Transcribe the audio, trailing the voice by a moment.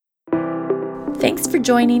Thanks for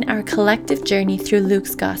joining our collective journey through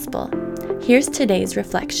Luke's Gospel. Here's today's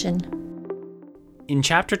reflection. In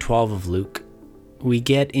chapter 12 of Luke, we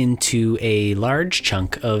get into a large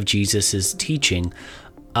chunk of Jesus' teaching.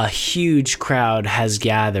 A huge crowd has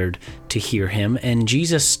gathered to hear him, and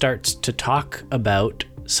Jesus starts to talk about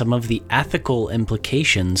some of the ethical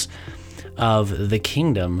implications of the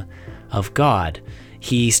kingdom of God.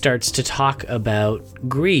 He starts to talk about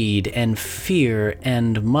greed and fear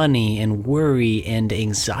and money and worry and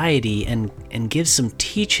anxiety and gives some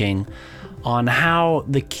teaching on how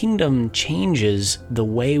the kingdom changes the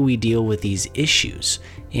way we deal with these issues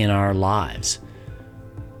in our lives.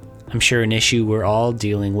 I'm sure an issue we're all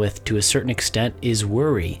dealing with to a certain extent is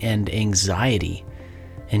worry and anxiety.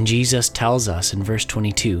 And Jesus tells us in verse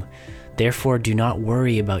 22, "Therefore do not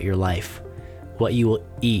worry about your life, what you will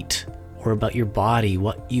eat, or about your body,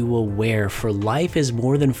 what you will wear, for life is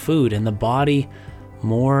more than food and the body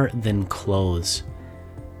more than clothes."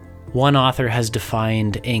 One author has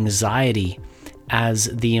defined anxiety as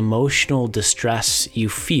the emotional distress you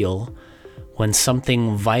feel when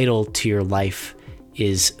something vital to your life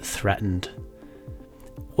is threatened.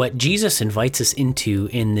 What Jesus invites us into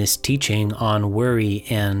in this teaching on worry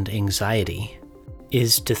and anxiety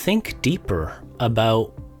is to think deeper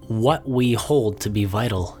about what we hold to be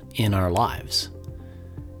vital in our lives,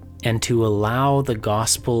 and to allow the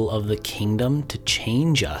gospel of the kingdom to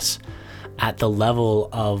change us at the level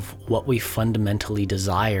of what we fundamentally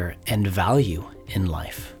desire and value in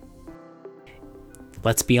life.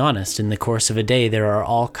 Let's be honest, in the course of a day, there are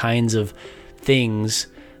all kinds of things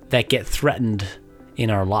that get threatened in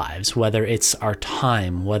our lives, whether it's our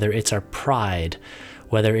time, whether it's our pride,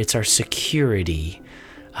 whether it's our security,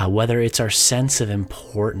 whether it's our sense of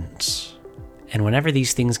importance. And whenever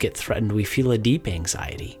these things get threatened, we feel a deep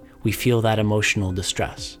anxiety. We feel that emotional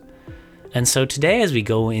distress. And so today, as we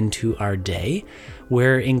go into our day,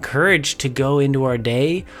 we're encouraged to go into our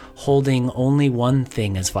day holding only one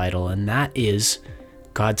thing as vital, and that is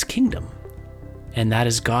God's kingdom. And that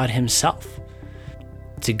is God Himself.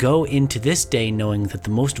 To go into this day knowing that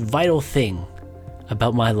the most vital thing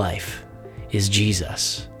about my life is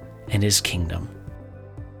Jesus and His kingdom.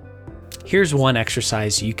 Here's one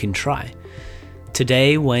exercise you can try.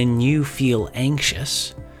 Today, when you feel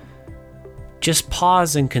anxious, just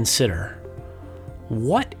pause and consider,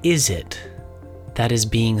 what is it that is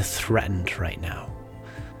being threatened right now?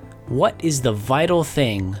 What is the vital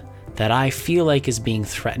thing that I feel like is being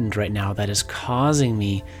threatened right now that is causing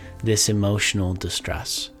me this emotional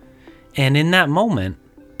distress? And in that moment,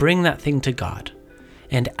 bring that thing to God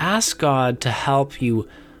and ask God to help you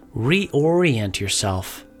reorient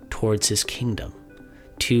yourself towards His kingdom,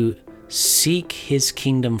 to seek His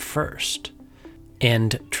kingdom first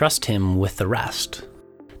and trust Him with the rest,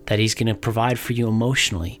 that He's going to provide for you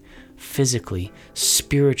emotionally, physically,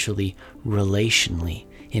 spiritually, relationally,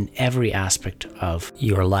 in every aspect of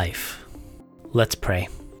your life. Let's pray.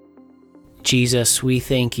 Jesus, we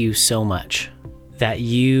thank you so much that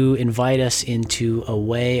you invite us into a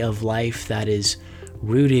way of life that is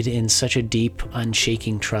rooted in such a deep,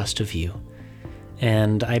 unshaking trust of you.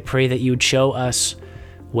 And I pray that you would show us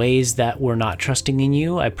ways that we're not trusting in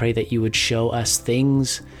you. I pray that you would show us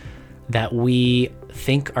things that we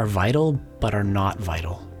think are vital but are not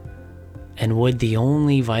vital. And would the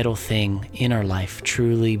only vital thing in our life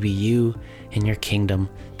truly be you and your kingdom,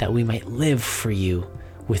 that we might live for you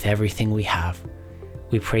with everything we have.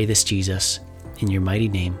 We pray this, Jesus, in your mighty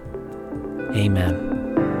name. Amen.